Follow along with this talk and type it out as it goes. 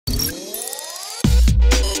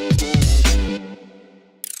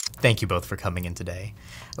Thank you both for coming in today.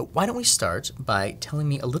 Why don't we start by telling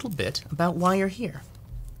me a little bit about why you're here?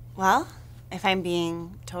 Well, if I'm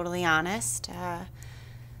being totally honest,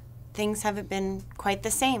 things haven't been quite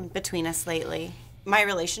the same between us lately. My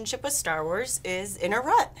relationship with Star Wars is in a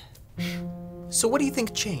rut. So what do you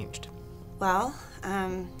think changed? Well,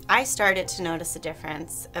 I started to notice a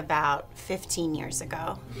difference about 15 years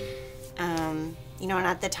ago. You know, and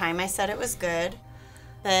at the time I said it was good,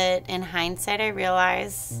 but in hindsight I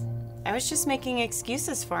realized I was just making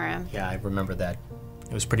excuses for him. Yeah, I remember that.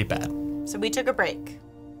 It was pretty bad. So we took a break.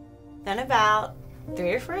 Then about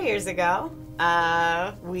 3 or 4 years ago,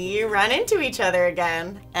 we ran into each other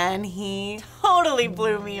again, and he totally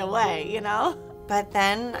blew me away, you know? But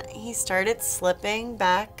then he started slipping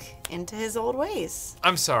back into his old ways.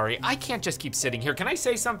 I'm sorry, I can't just keep sitting here. Can I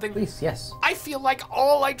say something? Please, yes. I feel like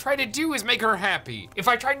all I try to do is make her happy. If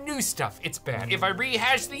I try new stuff, it's bad. If I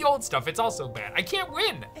rehash the old stuff, it's also bad. I can't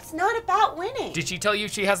win. It's not about winning. Did she tell you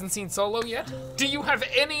she hasn't seen Solo yet? Do you have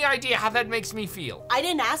any idea how that makes me feel? I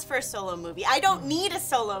didn't ask for a solo movie. I don't need a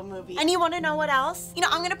solo movie. And you wanna know what else? You know,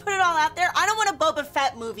 I'm gonna put it all out there. I don't want a Boba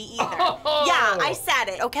Fett movie either. Oh. Yeah, I said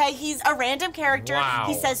it, okay? He's a random character. Wow.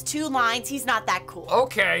 He says 2 lines. He's not that cool.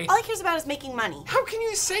 Okay. All he cares about is making money. How can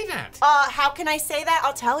you say that? How can I say that?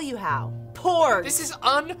 I'll tell you how. Porgs. This is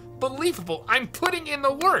unbelievable. I'm putting in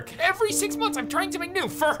the work. Every 6 months, I'm trying to make new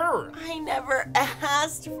for her. I never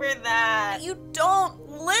asked for that. You don't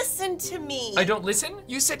listen to me. I don't listen?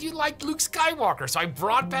 You said you liked Luke Skywalker, so I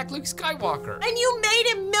brought back Luke Skywalker. And you made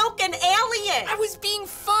him milk an alien. I was being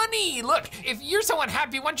funny. Look, if you're so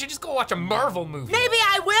unhappy, why don't you just go watch a Marvel movie? Maybe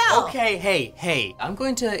I will. Okay, hey. I'm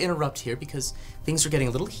going to interrupt here because things are getting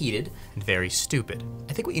a little heated and very stupid.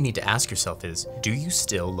 I think what you need to ask yourself is, do you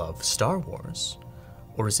still love Star Wars?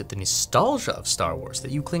 Or is it the nostalgia of Star Wars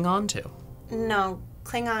that you cling on to? No,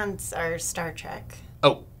 Klingons are Star Trek.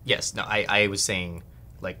 Oh, yes, no, I was saying,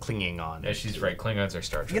 like, clinging on. Yeah, she's right. Klingons are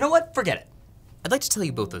Star Trek. You know what? Forget it. I'd like to tell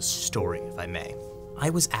you both a story, if I may. I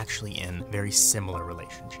was actually in a very similar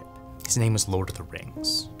relationship. His name was Lord of the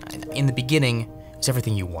Rings. In the beginning, it was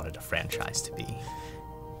everything you wanted a franchise to be.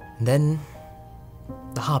 And then,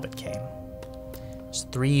 The Hobbit came.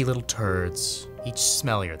 Just 3 little turds, each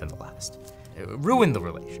smellier than the last. It ruined the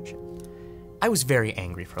relationship. I was very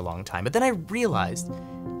angry for a long time, but then I realized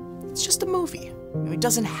it's just a movie. It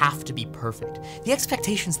doesn't have to be perfect. The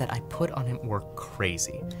expectations that I put on him were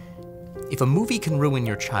crazy. If a movie can ruin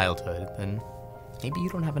your childhood, then maybe you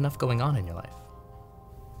don't have enough going on in your life.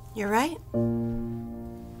 You're right.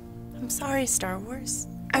 I'm sorry, Star Wars.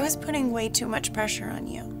 I was putting way too much pressure on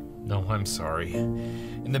you. No, I'm sorry.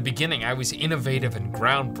 In the beginning, I was innovative and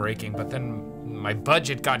groundbreaking, but then my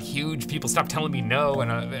budget got huge, people stopped telling me no,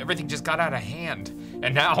 and everything just got out of hand.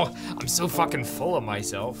 And now, I'm so fucking full of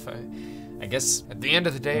myself. I guess at the end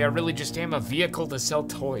of the day, I really just am a vehicle to sell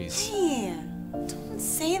toys. Hey, don't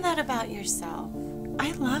say that about yourself.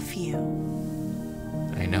 I love you.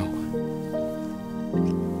 I know.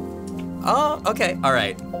 Oh, okay, all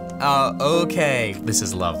right. Okay, this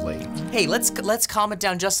is lovely. Hey, let's calm it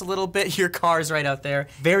down just a little bit. Your car's right out there.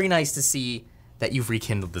 Very nice to see that you've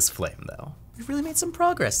rekindled this flame, though. We've really made some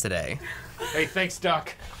progress today. Hey, thanks,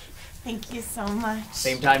 Doc. Thank you so much.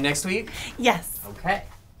 Same time next week? Yes. Okay.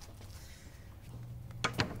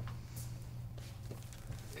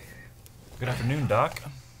 Good afternoon, Doc.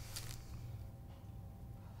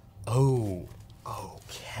 Oh,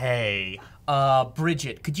 okay.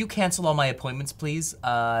 Bridgett, could you cancel all my appointments, please?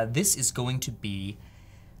 This is going to be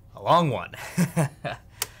a long one.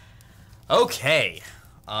 Okay.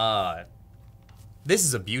 This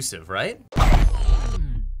is abusive, right?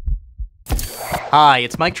 Hi,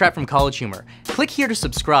 it's Mike Trapp from CollegeHumor. Click here to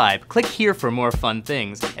subscribe, click here for more fun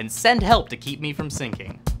things, and send help to keep me from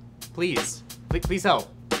sinking. Please, please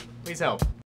help. Please help.